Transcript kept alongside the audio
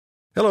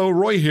Hello,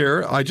 Roy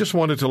here. I just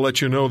wanted to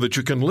let you know that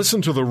you can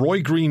listen to The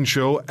Roy Green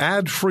Show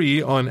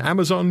ad-free on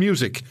Amazon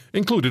Music,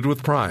 included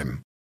with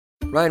Prime.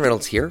 Ryan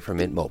Reynolds here from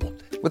Mint Mobile.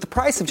 With the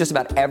price of just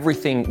about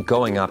everything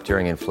going up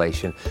during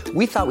inflation,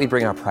 we thought we'd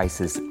bring our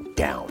prices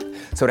down.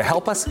 So to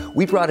help us,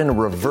 we brought in a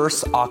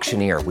reverse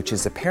auctioneer, which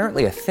is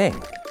apparently a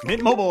thing.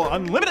 Mint Mobile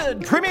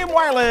Unlimited Premium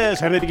Wireless.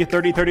 How to get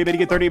 30, 30, bit to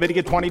get 30, bit to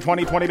get 20,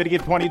 20, 20, bit to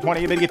get 20,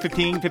 20, bit to get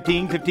 15,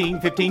 15,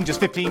 15, 15, just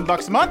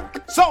 $15 a month?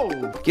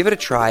 Sold! Give it a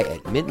try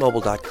at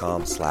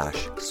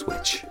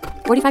mintmobile.com/switch.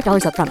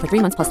 $45 up front for 3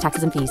 months plus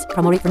taxes and fees.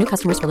 Promo rate for new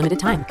customers for limited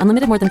time.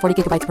 Unlimited more than 40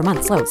 gigabytes per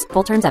month. Slows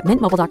full terms at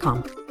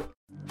mintmobile.com.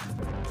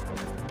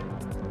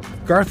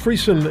 Garth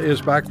Friesen is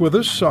back with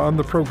us on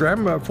the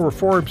program for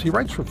Forbes. He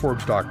writes for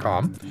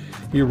Forbes.com.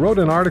 He wrote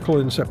an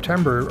article in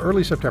September,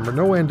 early September,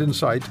 No End in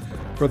Sight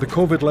for the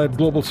COVID-led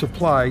global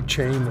supply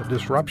chain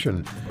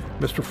disruption.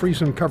 Mr.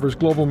 Friesen covers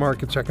global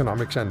markets,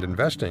 economics, and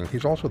investing.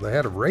 He's also the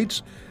head of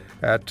rates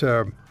at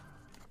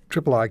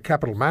III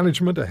Capital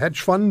Management, a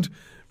hedge fund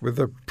with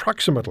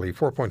approximately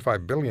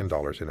 $4.5 billion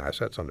in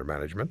assets under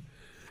management.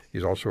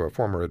 He's also a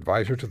former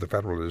advisor to the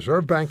Federal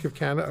Reserve Bank of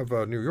Canada, of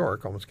New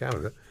York, almost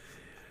Canada.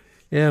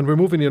 And we're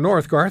moving to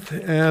North, Garth,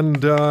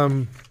 and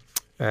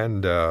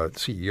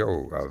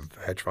CEO of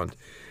hedge fund.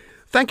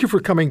 Thank you for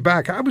coming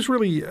back. I was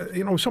really,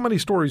 so many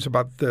stories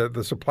about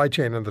the supply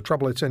chain and the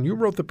trouble it's in. You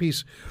wrote the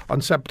piece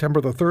on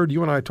September the 3rd.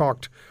 You and I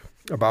talked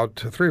about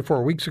 3 or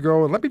 4 weeks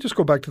ago. And let me just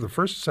go back to the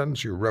first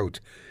sentence you wrote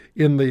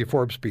in the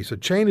Forbes piece. A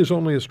chain is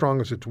only as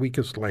strong as its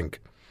weakest link.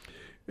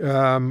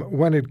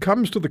 When it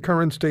comes to the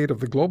current state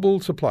of the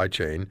global supply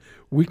chain,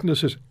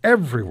 weakness is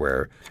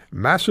everywhere.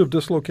 Massive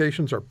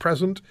dislocations are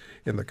present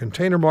in the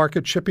container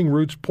market, shipping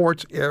routes,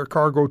 ports, air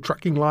cargo,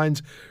 trucking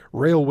lines,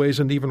 railways,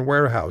 and even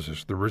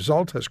warehouses. The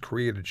result has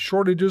created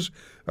shortages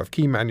of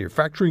key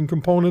manufacturing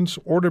components,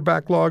 order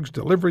backlogs,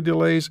 delivery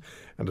delays,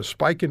 and a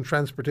spike in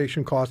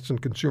transportation costs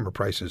and consumer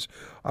prices.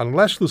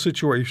 Unless the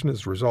situation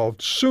is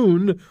resolved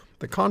soon,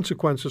 the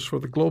consequences for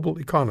the global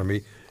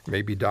economy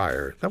may be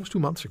dire. That was 2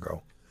 months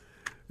ago.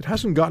 It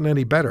hasn't gotten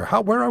any better.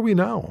 Where are we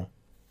now?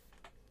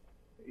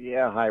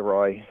 Yeah, hi,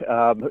 Roy.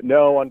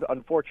 No,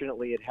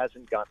 unfortunately, it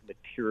hasn't gotten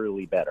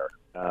materially better.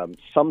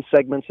 Some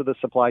segments of the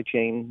supply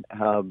chain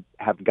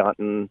have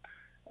gotten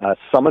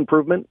some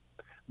improvement,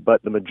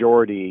 but the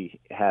majority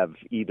have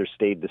either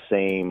stayed the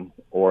same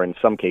or in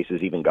some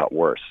cases even got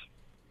worse.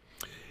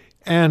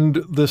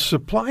 And the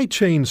supply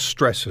chain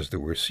stresses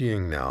that we're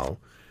seeing now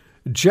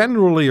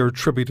generally are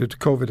attributed to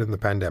COVID and the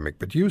pandemic.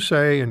 But you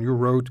say, and you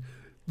wrote,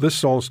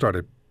 this all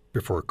started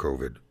before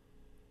COVID.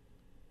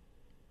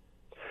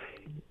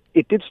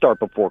 It did start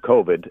before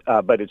COVID,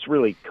 but it's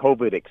really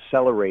COVID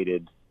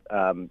accelerated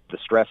the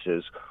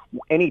stresses.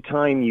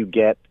 Anytime you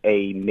get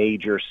a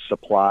major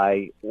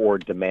supply or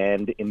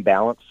demand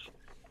imbalance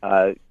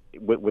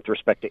with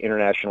respect to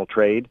international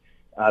trade,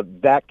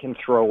 that can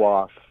throw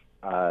off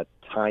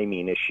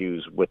timing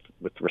issues with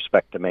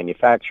respect to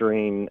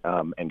manufacturing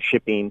and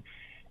shipping.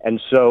 And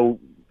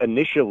so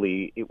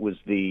initially it was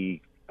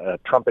the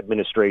Trump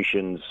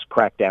administration's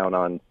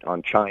crackdown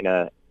on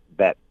China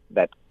that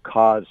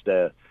caused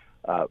an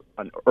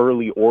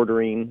early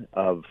ordering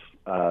of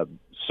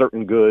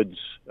certain goods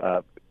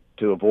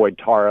to avoid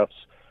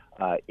tariffs.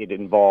 It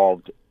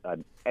involved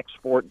an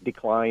export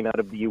decline out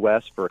of the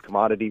U.S. for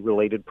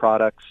commodity-related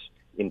products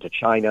into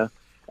China.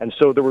 And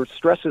so there were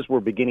stresses were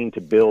beginning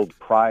to build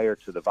prior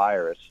to the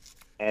virus.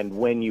 And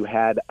when you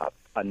had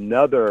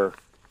another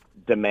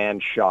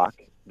demand shock,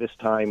 this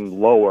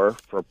time lower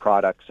for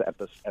products at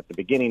the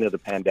beginning of the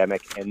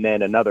pandemic, and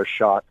then another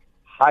shock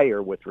higher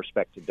with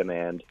respect to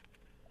demand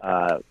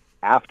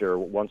after,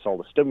 once all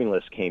the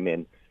stimulus came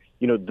in,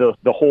 the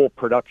whole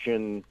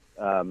production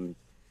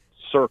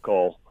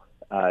circle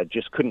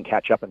just couldn't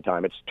catch up in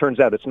time. It turns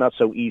out it's not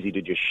so easy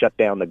to just shut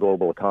down the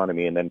global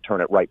economy and then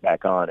turn it right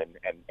back on and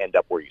end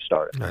up where you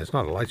started. No, it's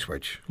not a light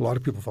switch. A lot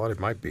of people thought it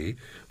might be,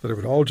 that it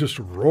would all just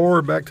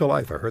roar back to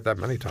life. I heard that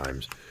many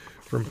times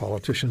from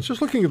politicians.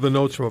 Just looking at the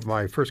notes of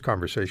my first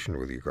conversation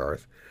with you,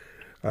 Garth,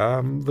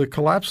 the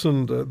collapse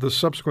and the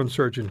subsequent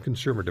surge in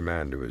consumer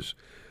demand was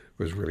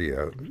really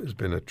has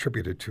been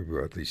attributed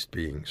to at least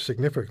being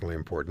significantly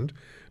important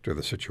to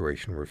the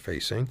situation we're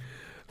facing.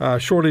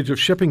 Shortage of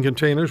shipping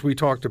containers, we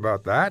talked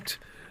about that,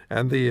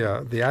 and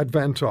the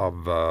advent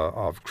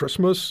of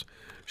Christmas,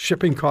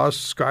 shipping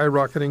costs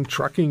skyrocketing,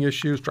 trucking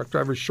issues, truck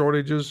driver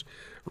shortages,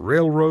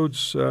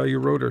 railroads, you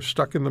wrote, are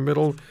stuck in the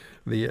middle.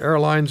 The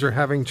airlines are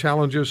having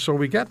challenges. So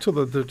we get to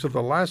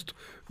the last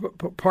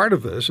part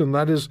of this, and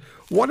that is,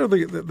 what are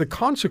the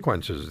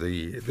consequences,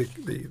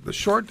 the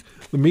short,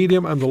 the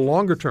medium, and the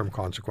longer term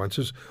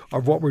consequences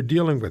of what we're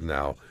dealing with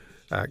now?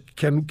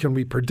 Can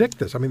we predict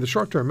this? I mean, the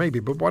short term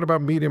maybe, but what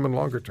about medium and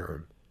longer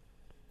term?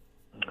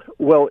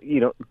 Well,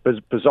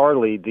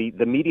 bizarrely,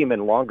 the medium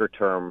and longer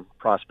term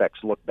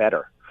prospects look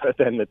better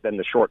than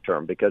the short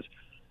term, because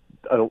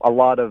a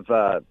lot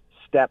of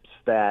steps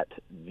that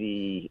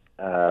the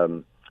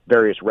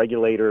various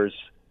regulators,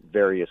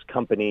 various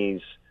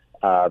companies,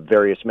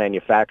 various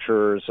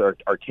manufacturers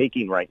are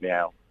taking right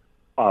now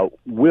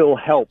will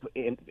help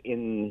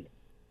in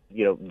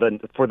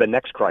for the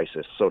next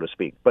crisis, so to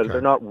speak. But Okay.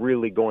 they're not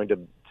really going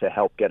to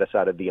help get us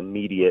out of the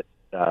immediate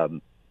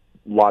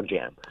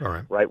logjam. All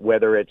right. Right?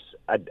 Whether it's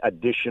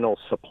additional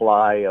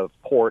supply of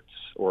ports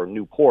or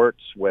new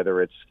ports,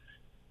 whether it's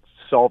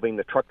solving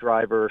the truck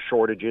driver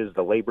shortages,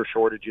 the labor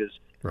shortages.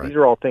 Right. These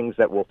are all things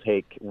that will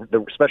take,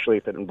 especially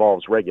if it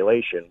involves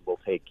regulation, will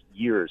take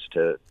years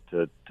to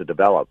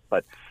develop.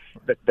 But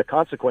the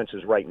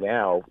consequences right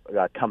now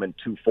come in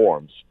two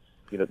forms.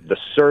 The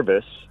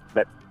service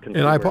that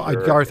consumers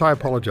And Garth, I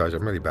apologize.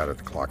 I'm really bad at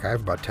the clock. I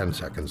have about 10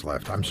 seconds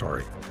left. I'm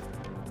sorry.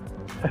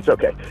 That's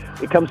okay.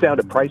 It comes down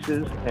to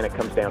prices and it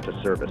comes down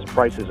to service.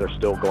 Prices are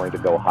still going to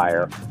go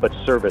higher, but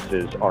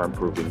services are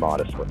improving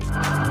modestly.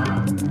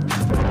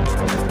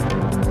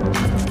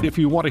 If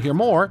you want to hear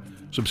more,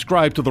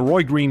 subscribe to The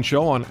Roy Green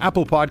Show on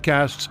Apple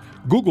Podcasts,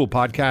 Google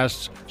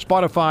Podcasts,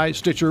 Spotify,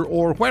 Stitcher,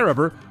 or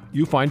wherever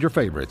you find your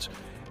favorites.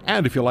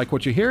 And if you like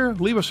what you hear,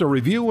 leave us a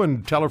review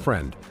and tell a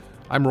friend.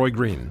 I'm Roy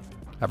Green.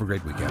 Have a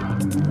great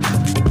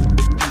weekend.